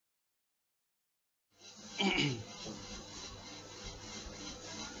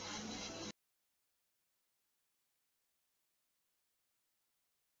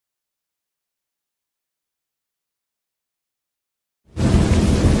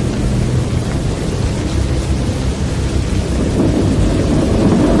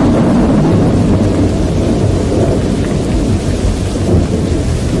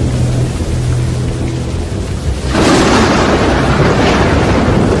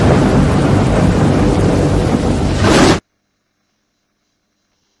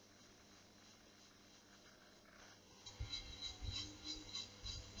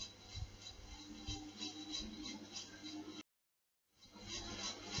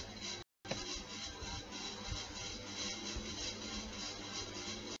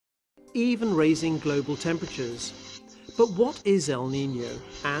even raising global temperatures. But what is El Niño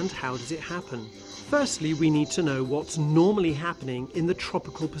and how does it happen? Firstly, we need to know what's normally happening in the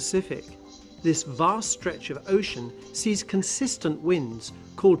tropical Pacific. This vast stretch of ocean sees consistent winds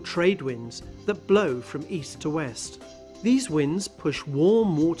called trade winds that blow from east to west. These winds push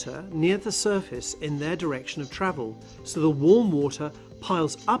warm water near the surface in their direction of travel, so the warm water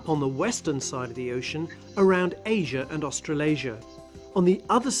piles up on the western side of the ocean around Asia and Australasia. On the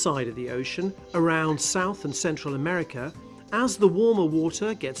other side of the ocean, around South and Central America, as the warmer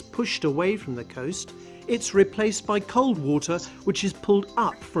water gets pushed away from the coast, it's replaced by cold water which is pulled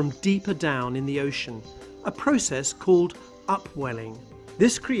up from deeper down in the ocean, a process called upwelling.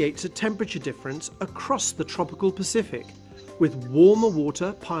 This creates a temperature difference across the tropical Pacific, with warmer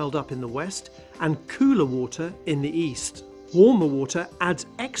water piled up in the west and cooler water in the east. Warmer water adds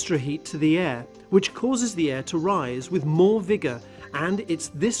extra heat to the air, which causes the air to rise with more vigour, and it's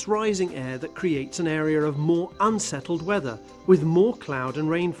this rising air that creates an area of more unsettled weather, with more cloud and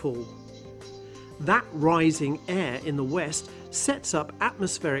rainfall. That rising air in the west sets up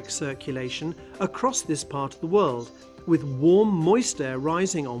atmospheric circulation across this part of the world, with warm, moist air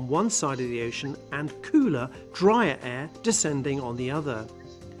rising on one side of the ocean and cooler, drier air descending on the other.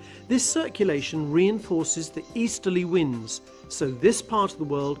 This circulation reinforces the easterly winds, so this part of the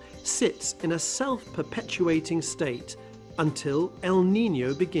world sits in a self-perpetuating state until El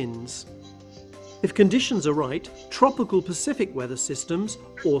Niño begins. If conditions are right, tropical Pacific weather systems,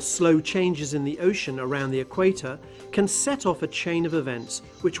 or slow changes in the ocean around the equator, can set off a chain of events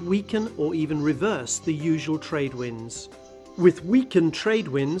which weaken or even reverse the usual trade winds. With weakened trade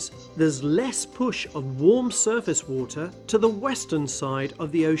winds, there's less push of warm surface water to the western side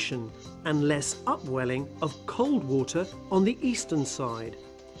of the ocean and less upwelling of cold water on the eastern side.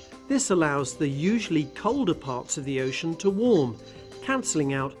 This allows the usually colder parts of the ocean to warm,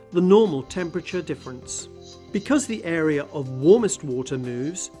 cancelling out the normal temperature difference. Because the area of warmest water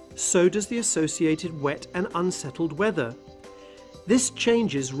moves, so does the associated wet and unsettled weather. This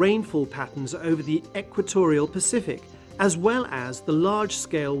changes rainfall patterns over the equatorial Pacific, as well as the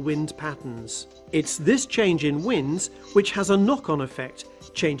large-scale wind patterns. It's this change in winds which has a knock-on effect,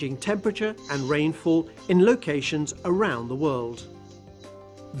 changing temperature and rainfall in locations around the world.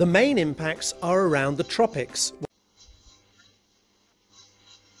 The main impacts are around the tropics.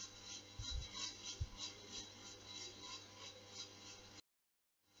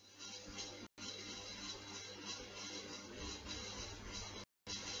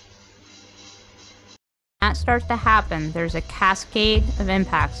 That starts to happen, there's a cascade of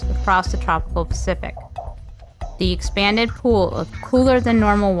impacts across the tropical Pacific. The expanded pool of cooler than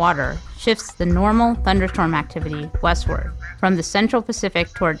normal water shifts the normal thunderstorm activity westward from the central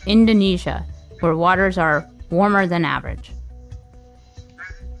Pacific toward Indonesia, where waters are warmer than average.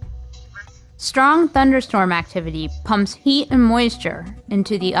 Strong thunderstorm activity pumps heat and moisture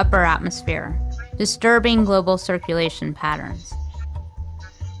into the upper atmosphere, disturbing global circulation patterns.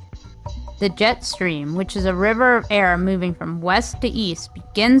 The jet stream, which is a river of air moving from west to east,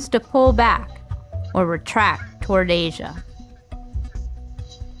 begins to pull back or retract toward Asia.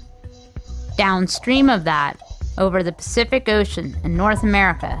 Downstream of that, over the Pacific Ocean and North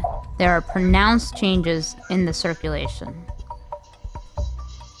America, there are pronounced changes in the circulation.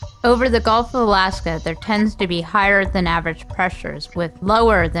 Over the Gulf of Alaska, there tends to be higher than average pressures, with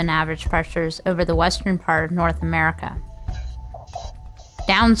lower than average pressures over the western part of North America.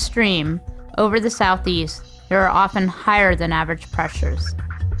 Downstream, over the southeast, there are often higher than average pressures.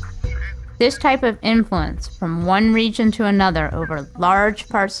 This type of influence from one region to another over large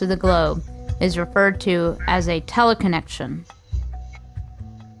parts of the globe is referred to as a teleconnection.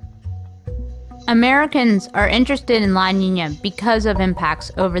 Americans are interested in La Niña because of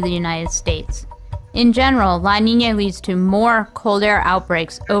impacts over the United States. In general, La Niña leads to more cold air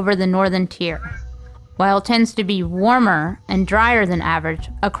outbreaks over the northern tier, while it tends to be warmer and drier than average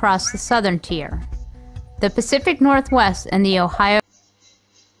across the southern tier. The Pacific Northwest and the Ohio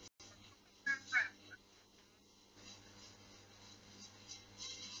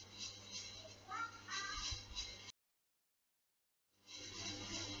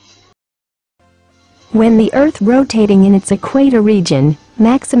When the Earth rotating in its equator region,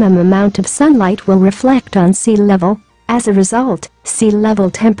 maximum amount of sunlight will reflect on sea level. As a result, sea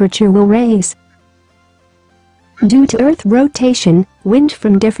level temperature will rise. Due to Earth rotation, wind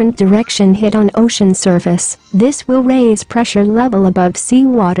from different direction hit on ocean surface. This will raise pressure level above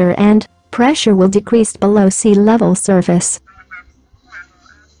seawater and pressure will decrease below sea level surface.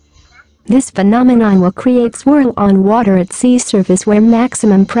 This phenomenon will create swirl on water at sea surface where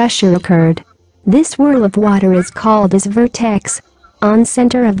maximum pressure occurred. This swirl of water is called as vortex. On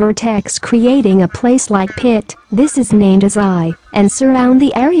center of vortex creating a place-like pit, this is named as eye, and surround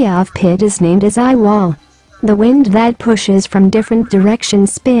the area of pit is named as eye wall. The wind that pushes from different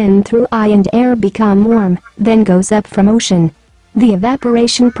directions spin through eye and air become warm, then goes up from ocean. The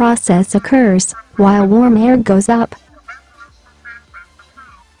evaporation process occurs, while warm air goes up.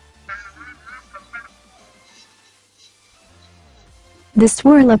 The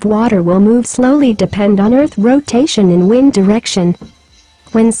swirl of water will move slowly depend on Earth rotation and wind direction.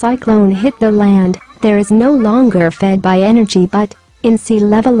 When cyclone hit the land, there is no longer fed by energy but, in sea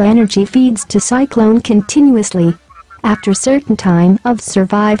level energy feeds to cyclone continuously. After certain time of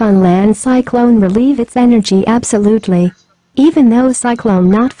survive on land cyclone relieve its energy absolutely. Even though cyclone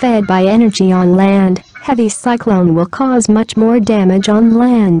not fed by energy on land, heavy cyclone will cause much more damage on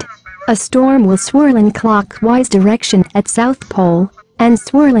land. A storm will swirl in clockwise direction at South Pole, and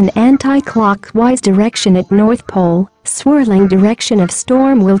swirl in anti-clockwise direction at North Pole. Swirling direction of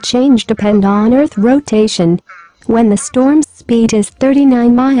storm will change depend on Earth rotation. When the storm's speed is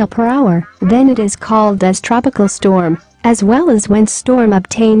 39 miles per hour, then it is called as tropical storm, as well as when storm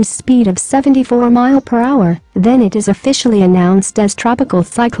obtains speed of 74 miles per hour, then it is officially announced as tropical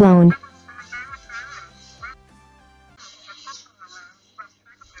cyclone.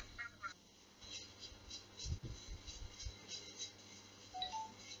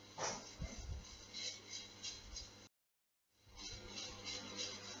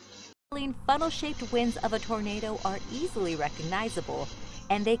 Funnel-shaped winds of a tornado are easily recognizable,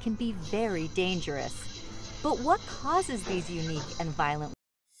 and they can be very dangerous. But what causes these unique and violent